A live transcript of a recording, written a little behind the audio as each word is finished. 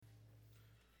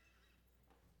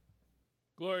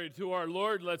Glory to our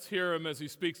Lord. Let's hear him as he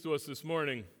speaks to us this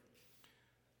morning.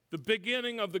 The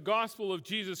beginning of the gospel of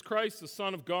Jesus Christ, the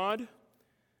Son of God,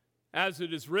 as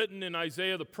it is written in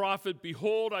Isaiah the prophet,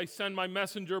 "Behold, I send my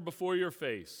messenger before your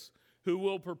face, who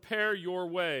will prepare your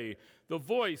way, the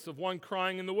voice of one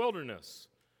crying in the wilderness.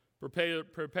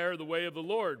 Prepare the way of the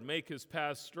Lord, make his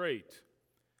path straight."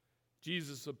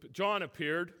 John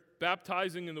appeared,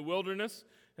 baptizing in the wilderness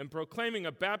and proclaiming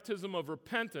a baptism of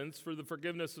repentance for the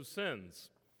forgiveness of sins.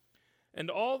 And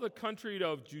all the country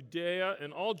of Judea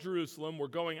and all Jerusalem were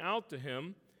going out to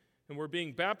him and were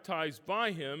being baptized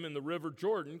by him in the river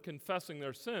Jordan, confessing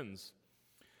their sins.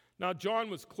 Now John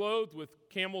was clothed with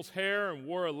camel's hair and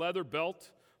wore a leather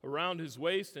belt around his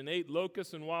waist and ate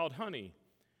locusts and wild honey.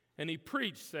 And he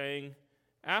preached, saying,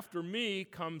 "After me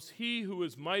comes he who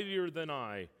is mightier than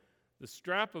I, the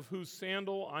strap of whose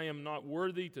sandal I am not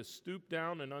worthy to stoop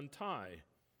down and untie.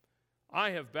 I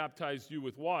have baptized you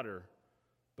with water,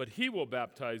 but he will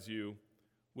baptize you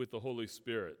with the Holy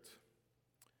Spirit."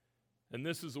 And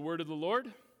this is the word of the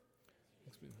Lord.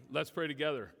 Let's pray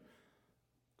together.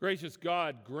 Gracious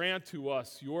God, grant to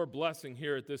us your blessing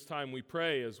here at this time, we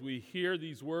pray, as we hear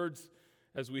these words,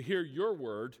 as we hear your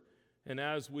word, and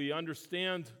as we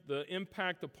understand the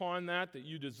impact upon that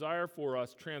you desire for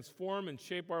us. Transform and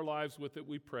shape our lives with it,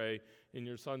 we pray. In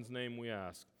your Son's name we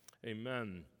ask.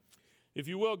 Amen. If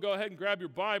you will, go ahead and grab your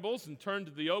Bibles and turn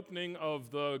to the opening of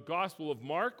the Gospel of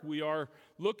Mark. We are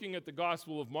looking at the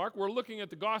Gospel of Mark. We're looking at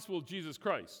the Gospel of Jesus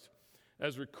Christ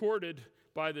as recorded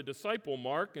by the disciple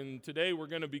Mark. And today we're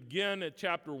going to begin at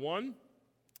chapter 1,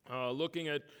 looking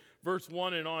at verse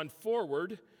 1 and on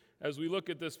forward as we look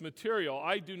at this material.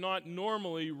 I do not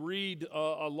normally read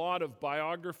a lot of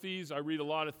biographies. I read a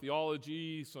lot of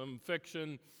theology, some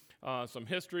fiction, some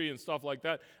history and stuff like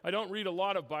that. I don't read a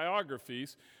lot of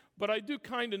biographies. But I do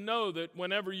kind of know that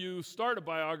whenever you start a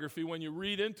biography, when you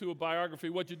read into a biography,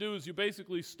 what you do is you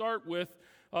basically start with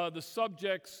the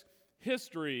subject's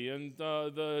history and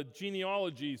the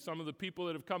genealogy, some of the people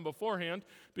that have come beforehand,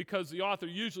 because the author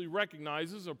usually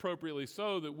recognizes, appropriately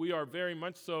so, that we are very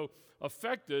much so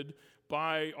affected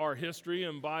by our history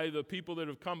and by the people that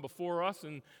have come before us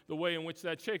and the way in which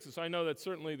that shapes us. I know that's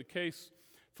certainly the case,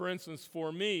 for instance,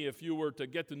 for me. If you were to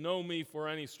get to know me for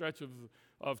any stretch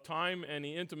of time,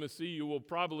 any intimacy, you will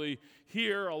probably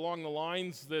hear along the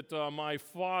lines that my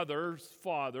father's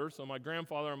father, so my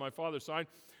grandfather on my father's side,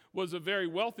 was a very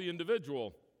wealthy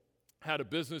individual. Had a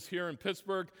business here in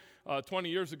Pittsburgh.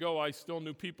 20 years ago, I still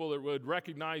knew people that would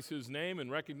recognize his name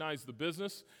and recognize the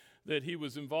business that he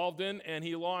was involved in, and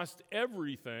he lost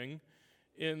everything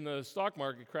in the stock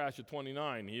market crash of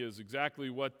 29. He is exactly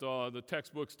what the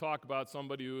textbooks talk about,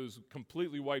 somebody who is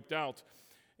completely wiped out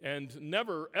and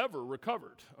never, ever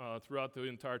recovered throughout the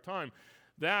entire time.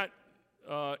 That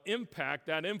impact,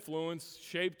 that influence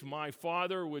shaped my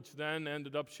father, which then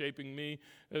ended up shaping me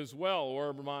as well.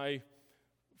 Or my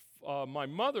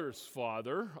mother's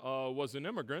father was an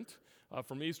immigrant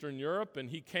from Eastern Europe,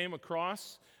 and he came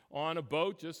across on a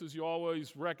boat, just as you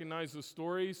always recognize the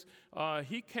stories.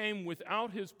 He came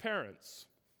without his parents,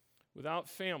 without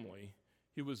family.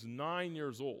 He was 9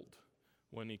 years old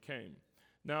when he came.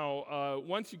 Now,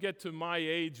 once you get to my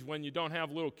age, when you don't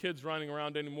have little kids running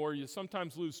around anymore, you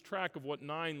sometimes lose track of what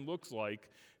 9 looks like.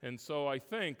 And so I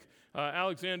think,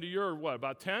 Alexander, you're what,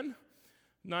 about 10?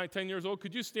 9, 10 years old?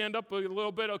 Could you stand up a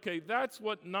little bit? Okay, that's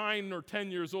what 9 or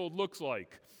 10 years old looks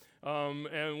like.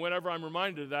 And whenever I'm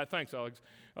reminded of that, thanks, Alex.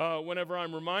 Whenever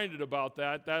I'm reminded about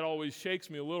that, that always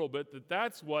shakes me a little bit, that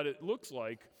that's what it looks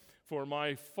like for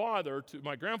my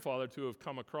grandfather to have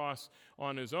come across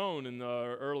on his own in the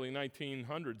early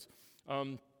 1900s.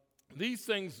 These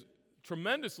things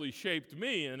tremendously shaped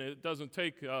me, and it doesn't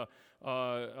take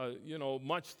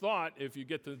much thought if you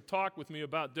get to talk with me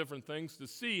about different things to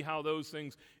see how those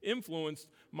things influenced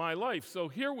my life. So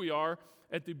here we are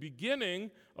at the beginning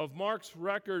of Mark's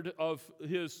record of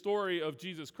his story of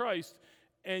Jesus Christ,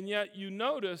 and yet you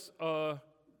notice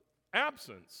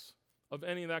absence of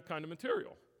any of that kind of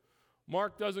material.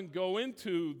 Mark doesn't go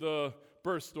into the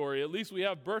birth story. At least we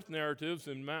have birth narratives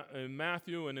in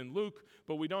Matthew and in Luke,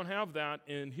 but we don't have that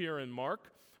here in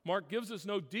Mark. Mark gives us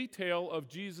no detail of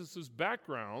Jesus'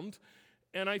 background,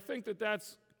 and I think that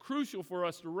that's crucial for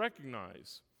us to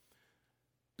recognize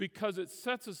because it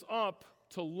sets us up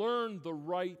to learn the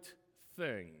right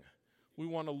thing. We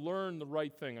want to learn the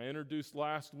right thing. I introduced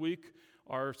last week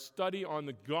our study on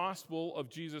the gospel of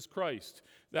Jesus Christ.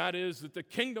 That is, that the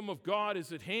kingdom of God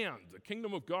is at hand. The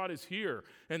kingdom of God is here,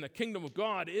 and the kingdom of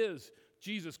God is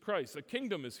Jesus Christ. The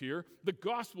kingdom is here. The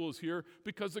gospel is here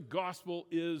because the gospel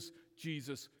is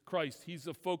Jesus Christ. He's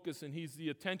the focus and he's the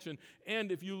attention.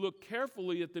 And if you look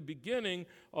carefully at the beginning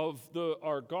of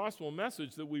our gospel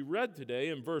message that we read today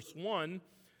in verse 1,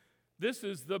 this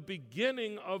is the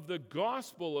beginning of the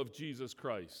gospel of Jesus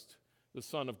Christ, the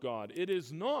Son of God. It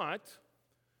is not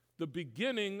the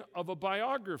beginning of a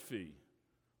biography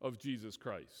of Jesus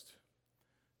Christ.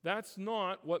 That's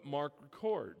not what Mark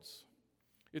records.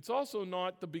 It's also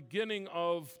not the beginning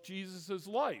of Jesus'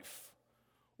 life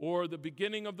or the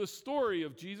beginning of the story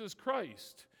of Jesus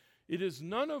Christ. It is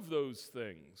none of those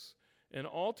things. And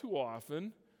all too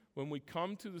often, when we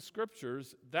come to the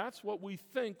Scriptures, that's what we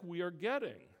think we are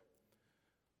getting.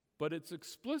 But it's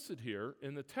explicit here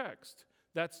in the text.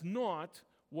 That's not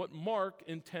what Mark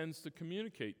intends to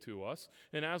communicate to us.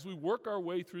 And as we work our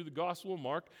way through the Gospel of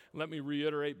Mark, let me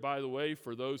reiterate, by the way,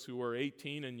 for those who are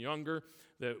 18 and younger,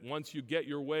 that once you get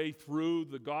your way through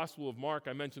the Gospel of Mark,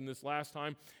 I mentioned this last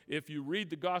time, if you read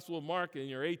the Gospel of Mark and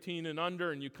you're 18 and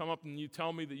under and you come up and you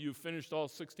tell me that you've finished all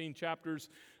 16 chapters,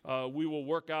 we will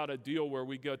work out a deal where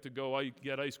we get to go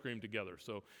get ice cream together.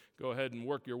 So go ahead and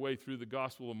work your way through the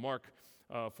Gospel of Mark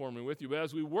for me with you. But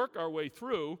as we work our way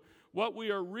through, what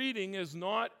we are reading is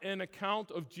not an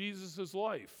account of Jesus'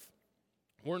 life.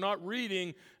 We're not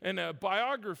reading a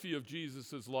biography of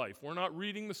Jesus' life. We're not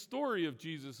reading the story of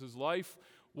Jesus' life.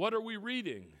 What are we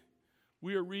reading?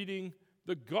 We are reading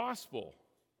the gospel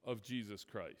of Jesus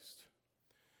Christ.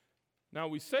 Now,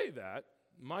 we say that.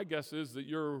 My guess is that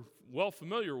you're well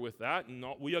familiar with that, and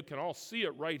we can all see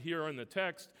it right here in the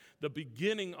text, the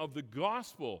beginning of the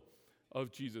gospel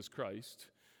of Jesus Christ.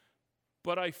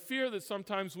 But I fear that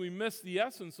sometimes we miss the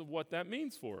essence of what that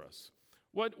means for us.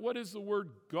 What is the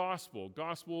word gospel?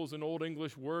 Gospel is an Old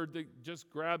English word that just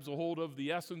grabs a hold of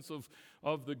the essence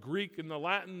of the Greek and the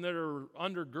Latin that are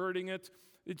undergirding it.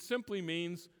 It simply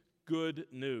means good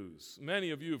news.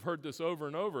 Many of you have heard this over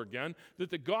and over again, that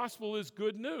the gospel is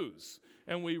good news.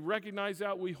 And we recognize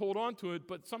that, we hold on to it,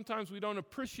 but sometimes we don't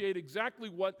appreciate exactly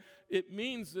what it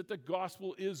means that the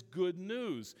gospel is good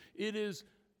news. It is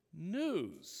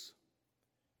news.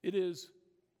 It is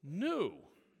new.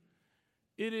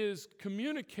 It is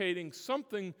communicating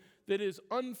something that is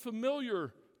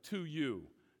unfamiliar to you.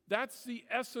 That's the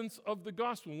essence of the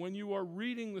gospel. When you are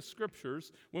reading the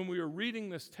Scriptures, when we are reading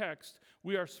this text,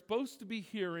 we are supposed to be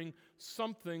hearing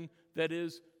something that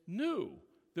is new,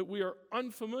 that we are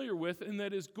unfamiliar with, and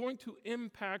that is going to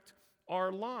impact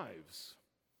our lives.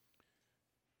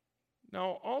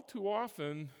 Now, all too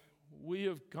often, we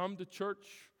have come to church.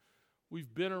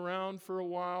 We've been around for a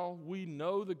while. We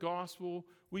know the gospel.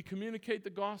 We communicate the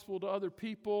gospel to other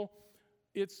people.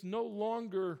 It's no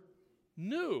longer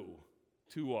new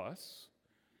to us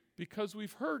because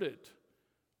we've heard it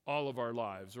all of our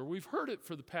lives, or we've heard it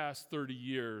for the past 30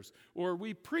 years, or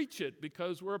we preach it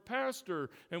because we're a pastor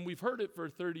and we've heard it for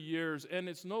 30 years, and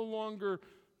it's no longer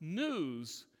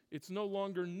news. It's no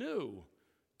longer new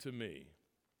to me.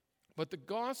 But the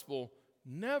gospel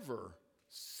never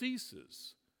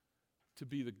ceases to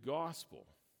be the gospel.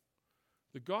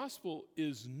 The gospel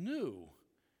is new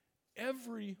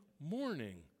every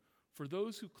morning for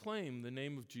those who claim the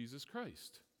name of Jesus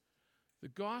Christ. The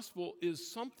gospel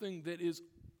is something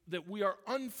that we are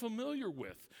unfamiliar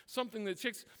with, something that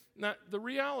shakes. Now, the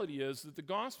reality is that the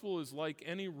gospel is like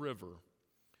any river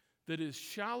that is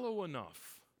shallow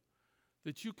enough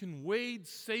that you can wade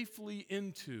safely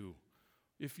into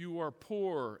if you are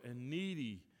poor and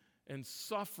needy and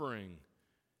suffering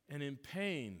and in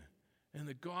pain, and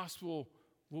the gospel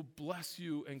will bless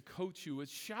you and coach you. It's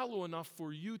shallow enough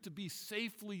for you to be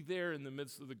safely there in the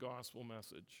midst of the gospel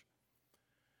message.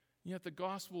 Yet the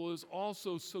gospel is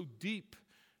also so deep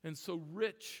and so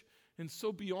rich and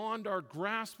so beyond our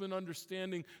grasp and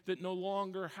understanding that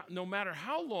no matter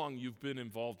how long you've been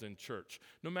involved in church,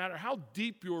 no matter how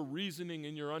deep your reasoning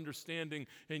and your understanding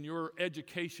and your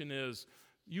education is,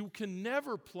 you can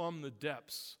never plumb the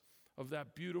depths of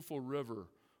that beautiful river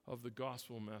of the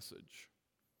gospel message.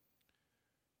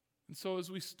 And so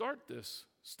as we start this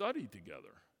study together,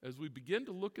 as we begin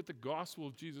to look at the gospel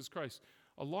of Jesus Christ,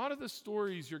 a lot of the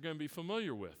stories you're going to be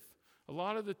familiar with. A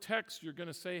lot of the texts you're going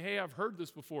to say, hey, I've heard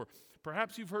this before.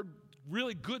 Perhaps you've heard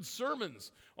really good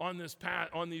sermons on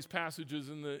these passages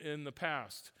in the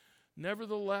past.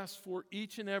 Nevertheless, for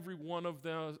each and every one of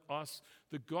us,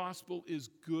 the gospel is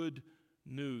good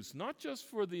news, not just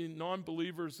for the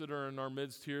non-believers that are in our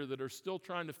midst here that are still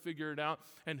trying to figure it out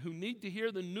and who need to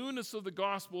hear the newness of the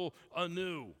gospel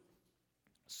anew.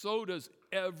 So does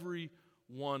every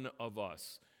one of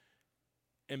us.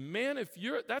 And man,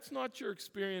 that's not your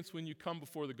experience when you come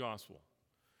before the gospel.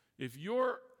 If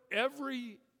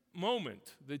every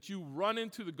moment that you run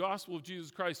into the gospel of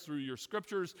Jesus Christ through your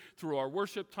scriptures, through our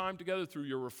worship time together, through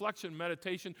your reflection,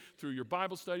 meditation, through your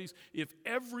Bible studies, if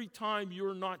every time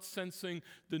you're not sensing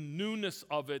the newness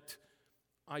of it,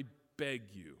 I beg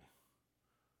you,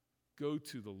 go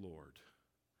to the Lord.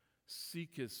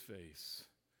 Seek his face.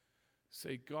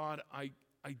 Say, God, I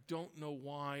don't know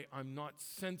why I'm not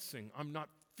sensing, I'm not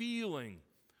feeling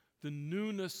the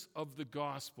newness of the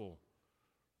gospel.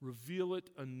 Reveal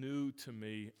it anew to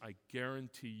me. I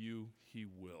guarantee you he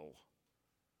will.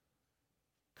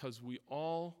 Because we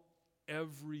all,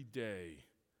 every day,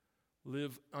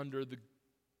 live under the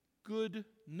good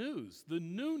news, the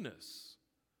newness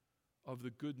of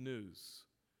the good news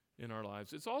in our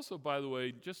lives. It's also, by the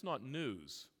way, just not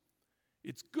news.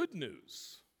 It's good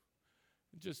news.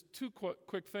 Just two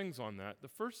quick things on that. The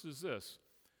first is this,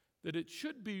 that it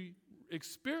should be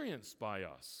experienced by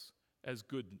us as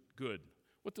good.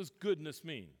 What does goodness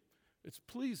mean? It's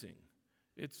pleasing.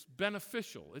 It's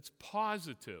beneficial. It's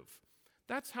positive.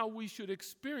 That's how we should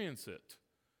experience it.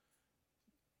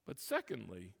 But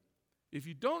secondly, if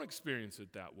you don't experience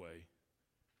it that way,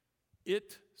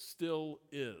 it still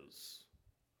is.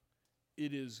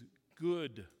 It is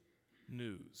good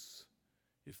news.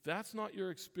 If that's not your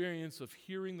experience of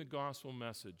hearing the gospel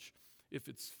message, if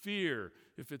it's fear,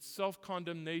 if it's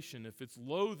self-condemnation, if it's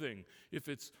loathing, if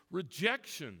it's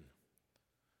rejection,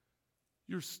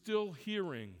 you're still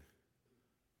hearing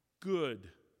good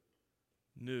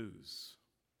news.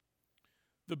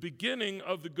 The beginning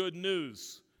of the good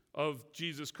news of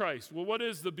Jesus Christ. Well, what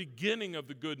is the beginning of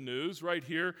the good news? Right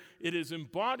here, it is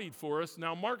embodied for us.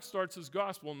 Now, Mark starts his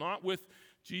gospel not with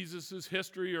Jesus'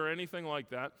 history or anything like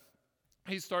that.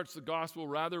 He starts the gospel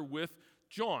rather with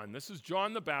John. This is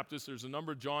John the Baptist. There's a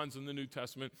number of Johns in the New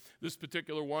Testament. This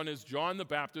particular one is John the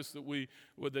Baptist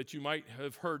that you might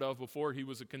have heard of before. He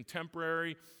was a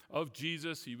contemporary of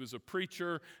Jesus. He was a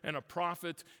preacher and a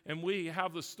prophet. And we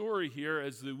have the story here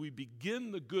as we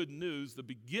begin the good news. The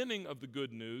beginning of the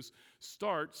good news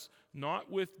starts not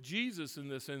with Jesus in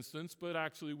this instance, but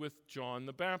actually with John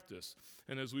the Baptist.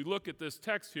 And as we look at this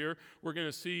text here, we're going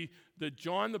to see that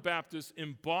John the Baptist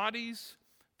embodies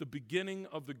the beginning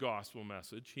of the gospel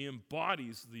message. He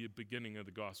embodies the beginning of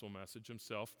the gospel message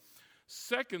himself.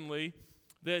 Secondly,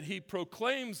 that he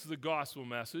proclaims the gospel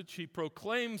message. He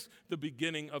proclaims the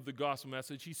beginning of the gospel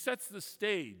message. He sets the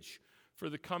stage for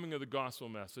the coming of the gospel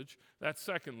message. That's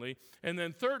secondly. And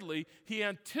then thirdly, he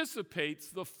anticipates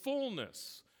the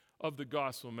fullness of the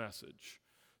gospel message.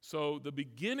 So the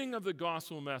beginning of the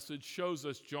gospel message shows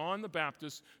us John the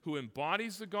Baptist, who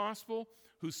embodies the gospel,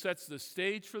 who sets the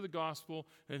stage for the gospel,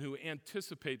 and who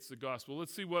anticipates the gospel.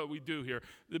 Let's see what we do here.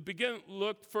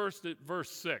 Look first at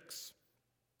verse 6.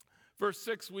 Verse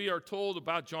 6, we are told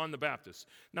about John the Baptist.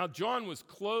 Now John was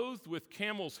clothed with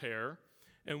camel's hair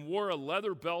and wore a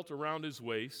leather belt around his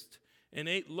waist and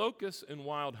ate locusts and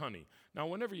wild honey. Now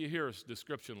whenever you hear a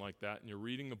description like that and you're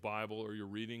reading the Bible or you're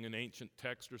reading an ancient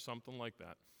text or something like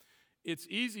that, it's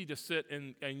easy to sit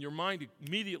and your mind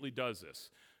immediately does this.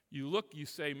 You look, you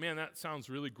say, man, that sounds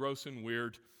really gross and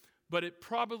weird, but it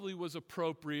probably was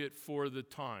appropriate for the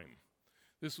time.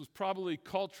 This was probably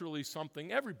culturally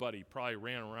something everybody probably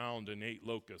ran around and ate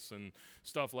locusts and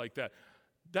stuff like that.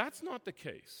 That's not the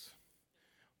case.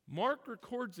 Mark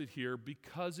records it here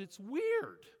because it's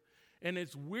weird. And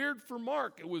it's weird for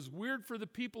Mark. It was weird for the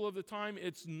people of the time.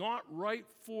 It's not right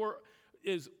for,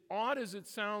 as odd as it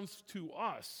sounds to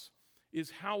us,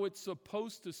 is how it's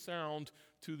supposed to sound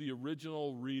to the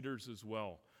original readers as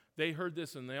well. They heard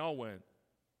this and they all went,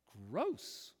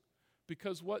 gross.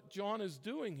 Because what John is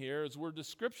doing here is we're a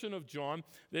description of John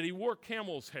that he wore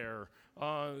camel's hair.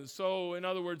 So in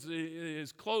other words,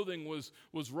 his clothing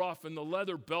was rough, and the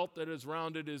leather belt that is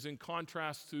around it is in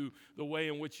contrast to the way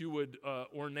in which you would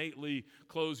ornately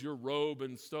close your robe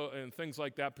and things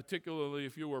like that, particularly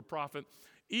if you were a prophet.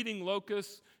 Eating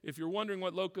locusts, if you're wondering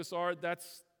what locusts are,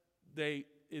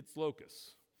 it's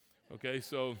locusts. Okay,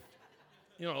 so,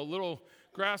 a little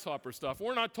grasshopper stuff.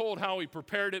 We're not told how he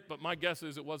prepared it, but my guess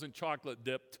is it wasn't chocolate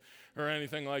dipped or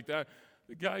anything like that.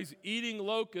 The guy's eating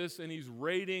locusts and he's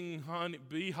raiding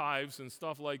beehives and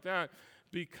stuff like that.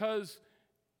 Because,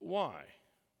 why?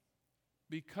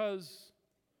 Because,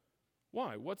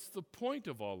 why? What's the point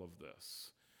of all of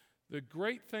this? The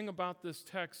great thing about this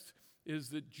text is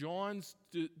that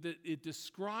it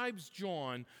describes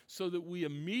John so that we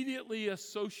immediately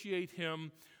associate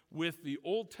him with the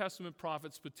Old Testament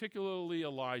prophets, particularly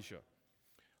Elijah.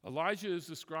 Elijah is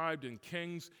described in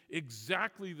Kings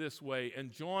exactly this way,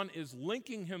 and John is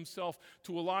linking himself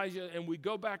to Elijah, and we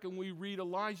go back and we read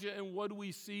Elijah, and what do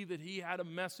we see? That he had a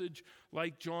message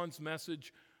like John's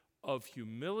message of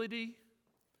humility,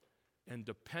 and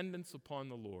dependence upon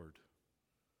the Lord.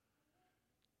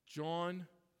 John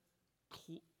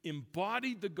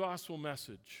embodied the gospel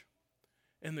message.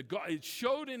 And it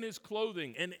showed in his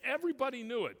clothing, and everybody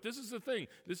knew it. This is the thing.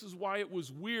 This is why it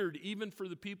was weird, even for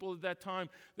the people at that time.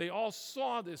 They all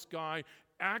saw this guy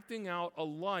acting out a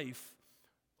life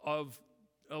of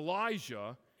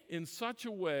Elijah in such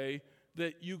a way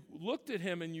that you looked at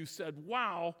him and you said,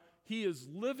 wow, he is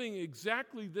living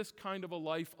exactly this kind of a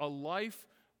life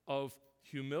of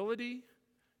humility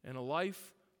and a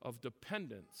life of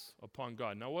dependence upon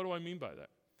God. Now, what do I mean by that?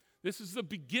 This is the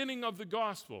beginning of the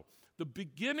gospel. The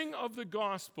beginning of the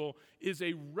gospel is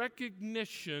a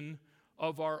recognition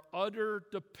of our utter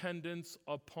dependence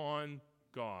upon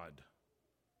God.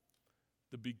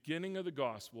 The beginning of the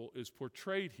gospel is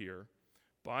portrayed here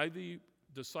by the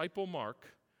disciple Mark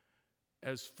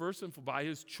as first and by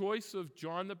his choice of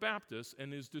John the Baptist,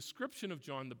 and his description of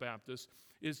John the Baptist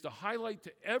is to highlight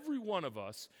to every one of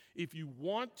us, if you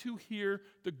want to hear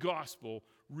the gospel,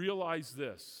 realize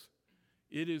this.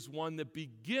 It is one that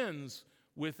begins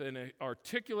with an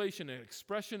articulation and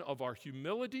expression of our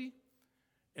humility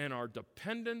and our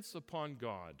dependence upon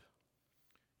God.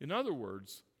 In other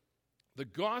words, the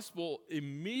gospel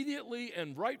immediately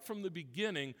and right from the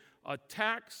beginning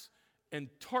attacks and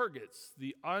targets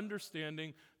the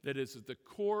understanding that is at the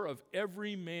core of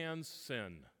every man's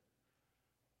sin: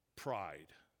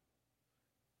 pride.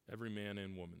 Every man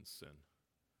and woman's sin.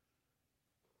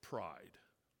 Pride.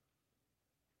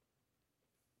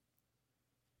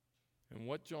 And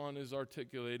what John is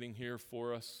articulating here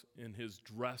for us in his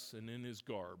dress and in his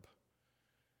garb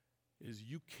is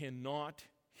you cannot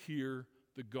hear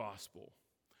the gospel,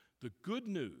 the good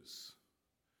news,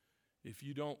 if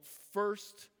you don't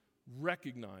first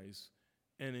recognize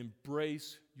and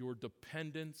embrace your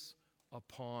dependence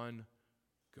upon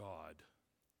God.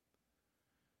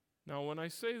 Now, when I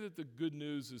say that the good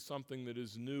news is something that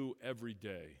is new every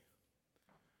day,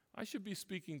 I should be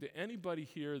speaking to anybody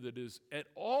here that is at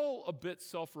all a bit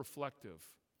self-reflective.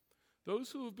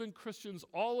 Those who have been Christians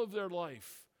all of their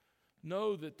life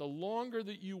know that the longer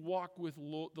that you walk with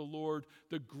the Lord,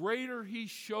 the greater He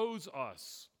shows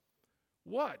us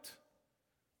what?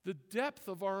 The depth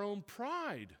of our own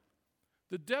pride,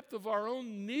 the depth of our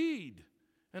own need,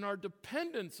 and our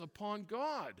dependence upon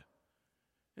God.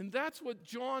 And that's what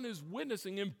John is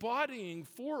witnessing, embodying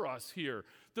for us here.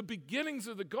 The beginnings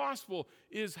of the gospel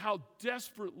is how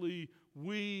desperately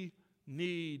we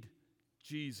need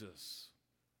Jesus.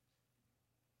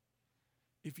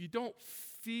 If you don't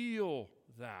feel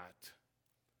that,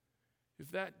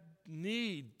 if that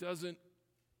need doesn't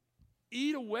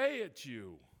eat away at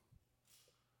you,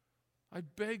 I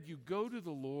beg you, go to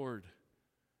the Lord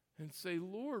and say,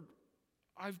 Lord,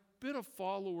 I've been a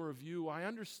follower of you. I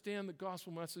understand the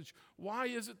gospel message. Why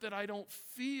is it that I don't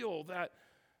feel that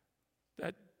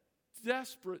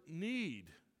desperate need?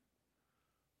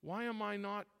 Why am I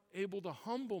not able to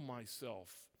humble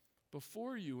myself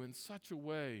before you in such a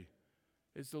way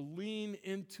as to lean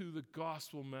into the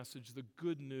gospel message, the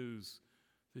good news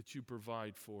that you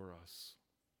provide for us?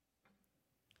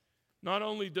 Not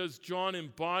only does John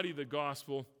embody the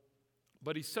gospel,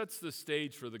 but he sets the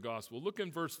stage for the gospel. Look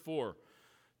in verse 4.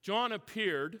 John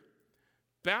appeared,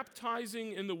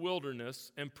 baptizing in the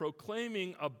wilderness and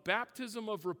proclaiming a baptism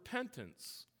of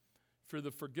repentance for the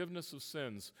forgiveness of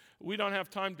sins. We don't have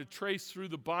time to trace through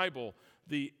the Bible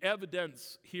the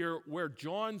evidence here where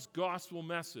John's gospel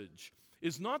message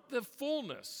is not the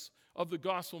fullness of the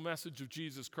gospel message of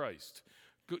Jesus Christ.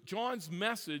 John's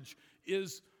message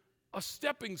is a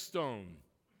stepping stone.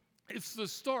 It's the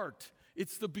start.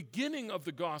 It's the beginning of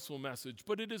the gospel message,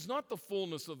 but it is not the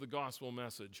fullness of the gospel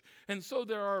message. And so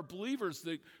there are believers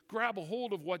that grab a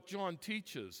hold of what John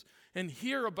teaches and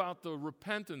hear about the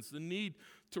repentance, the need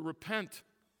to repent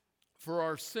for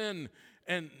our sin,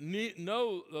 and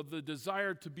know of the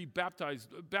desire to be baptized.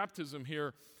 Baptism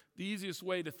here, the easiest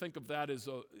way to think of that is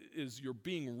you're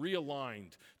being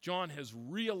realigned. John has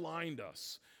realigned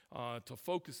us to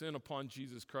focus in upon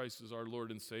Jesus Christ as our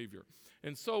Lord and Savior.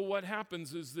 And so what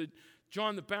happens is that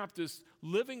John the Baptist,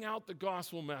 living out the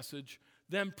gospel message,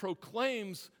 then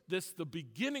proclaims this, the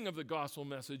beginning of the gospel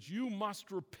message: you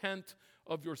must repent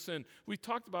of your sin. We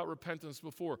talked about repentance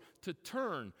before, to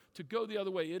turn, to go the other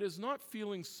way. It is not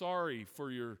feeling sorry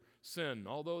for your sin,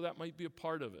 although that might be a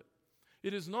part of it.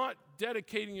 It is not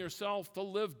dedicating yourself to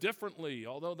live differently,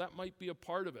 although that might be a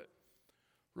part of it.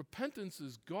 Repentance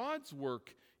is God's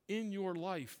work in your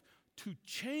life to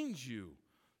change you,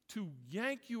 to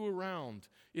yank you around.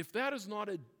 If that is not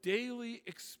a daily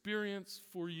experience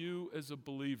for you as a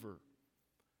believer,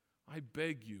 I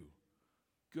beg you,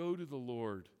 go to the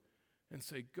Lord and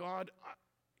say, God,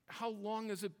 how long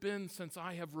has it been since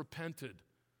I have repented?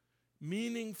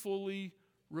 Meaningfully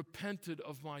repented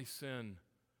of my sin.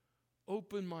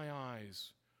 Open my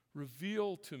eyes.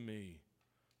 Reveal to me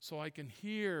so I can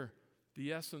hear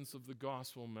the essence of the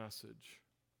gospel message.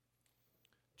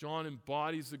 John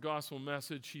embodies the gospel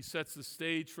message. He sets the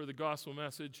stage for the gospel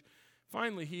message.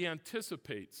 Finally, he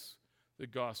anticipates the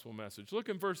gospel message. Look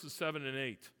in verses 7 and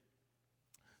 8.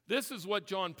 This is what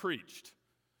John preached.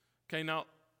 Okay, now,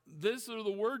 these are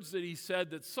the words that he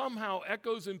said that somehow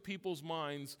echoes in people's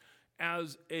minds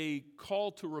as a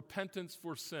call to repentance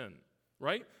for sin,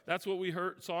 right? That's what we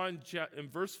saw in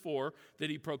verse 4, that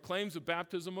he proclaims a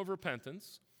baptism of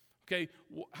repentance. Okay,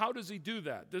 how does he do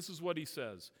that? This is what he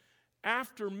says.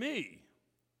 After me,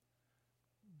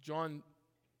 John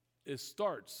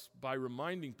starts by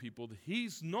reminding people that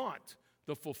he's not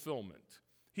the fulfillment.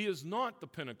 He is not the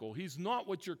pinnacle. He's not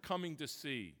what you're coming to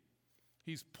see.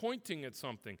 He's pointing at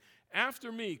something.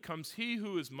 After me comes he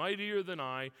who is mightier than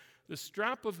I, the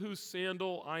strap of whose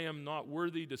sandal I am not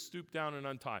worthy to stoop down and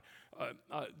untie.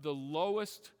 The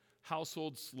lowest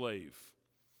household slave,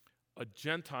 a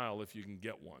Gentile if you can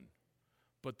get one,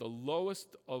 but the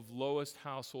lowest of lowest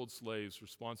household slaves'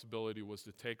 responsibility was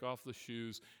to take off the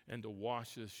shoes and to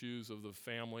wash the shoes of the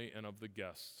family and of the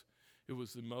guests. It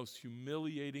was the most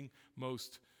humiliating,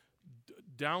 most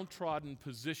downtrodden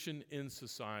position in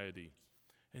society.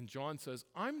 And John says,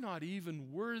 I'm not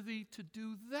even worthy to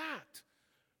do that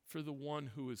for the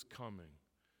one who is coming.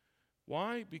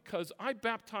 Why? Because I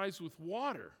baptize with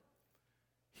water.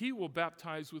 He will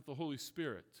baptize with the Holy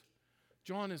Spirit.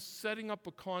 John is setting up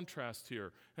a contrast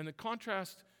here, and the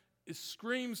contrast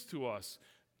screams to us.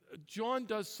 John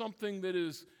does something that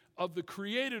is of the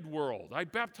created world. I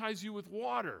baptize you with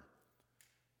water.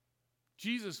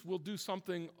 Jesus will do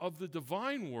something of the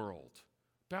divine world,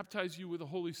 baptize you with the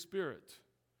Holy Spirit.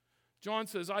 John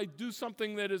says, I do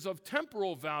something that is of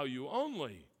temporal value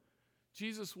only.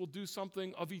 Jesus will do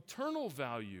something of eternal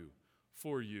value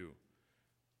for you.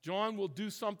 John will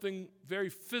do something very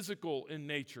physical in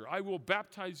nature. I will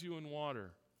baptize you in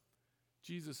water.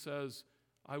 Jesus says,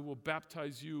 I will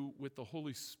baptize you with the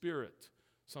Holy Spirit,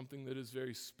 something that is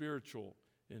very spiritual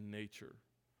in nature.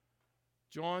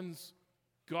 John's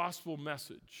gospel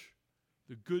message,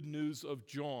 the good news of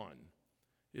John,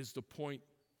 is to point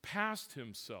past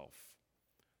himself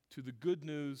to the good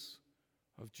news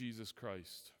of Jesus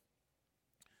Christ.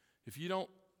 If you don't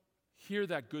hear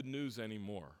that good news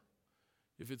anymore,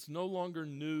 if it's no longer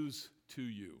news to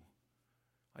you,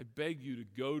 I beg you to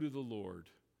go to the Lord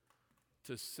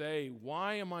to say,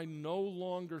 why am I no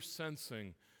longer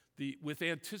sensing with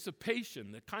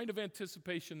anticipation, the kind of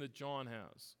anticipation that John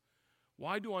has?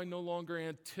 Why do I no longer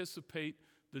anticipate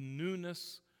the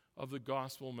newness of the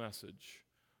gospel message?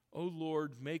 Oh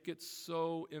Lord, make it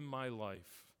so in my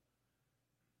life.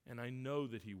 And I know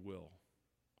that he will.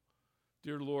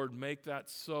 Dear Lord, make that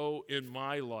so in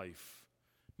my life.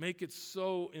 Make it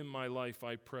so in my life,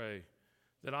 I pray,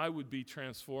 that I would be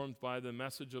transformed by the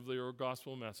message of your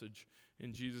gospel message.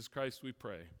 In Jesus Christ we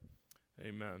pray.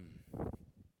 Amen.